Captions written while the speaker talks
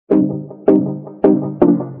Hey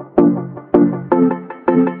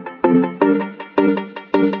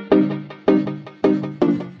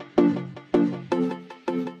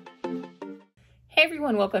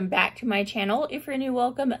everyone, welcome back to my channel. If you're new,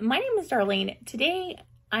 welcome. My name is Darlene. Today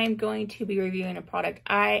I'm going to be reviewing a product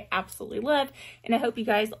I absolutely love, and I hope you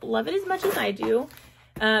guys love it as much as I do.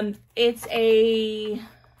 It's a,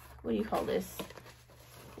 what do you call this?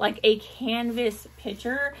 Like a canvas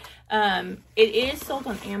pitcher. It is sold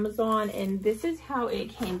on Amazon, and this is how it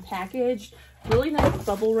came packaged. Really nice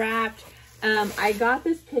bubble wrapped. I got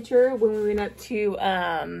this pitcher when we went up to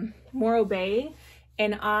Morro Bay.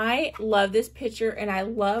 And I love this picture, and I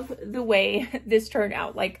love the way this turned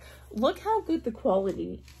out. Like, look how good the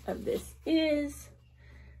quality of this is.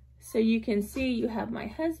 So you can see you have my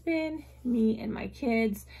husband, me, and my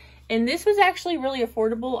kids. And this was actually really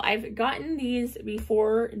affordable. I've gotten these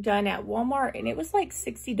before done at Walmart, and it was like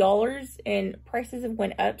 $60, and prices have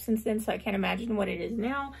went up since then, so I can't imagine what it is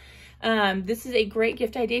now. This is a great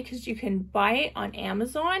gift idea because you can buy it on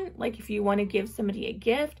Amazon, like if you want to give somebody a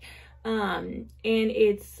gift. And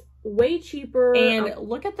it's way cheaper, and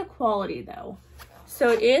look at the quality though.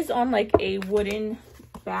 So it is on like a wooden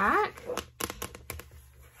back,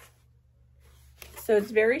 so it's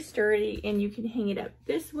very sturdy, and you can hang it up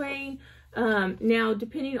this way. Now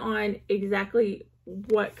depending on exactly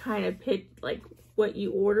what kind of pit, like what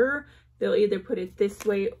you order, they'll either put it this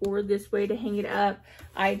way or this way to hang it up.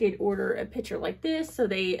 I did order a picture like this, so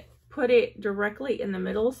they put it directly in the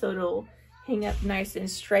middle so it'll hang up nice and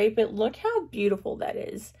straight. But look how beautiful that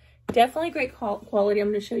is. Definitely great quality. I'm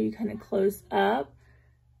going to show you kind of close up,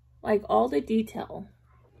 like all the detail.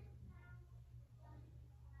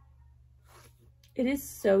 It is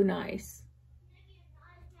so nice.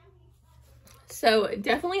 So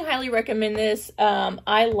definitely highly recommend this.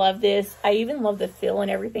 I love this. I even love the feel and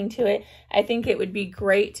everything to it. I think it would be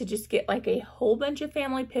great to just get like a whole bunch of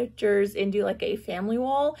family pictures and do like a family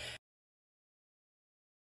wall.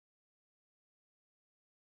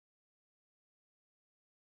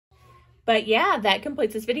 But yeah, that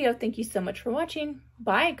completes this video. Thank you so much for watching.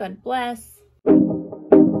 Bye. God bless.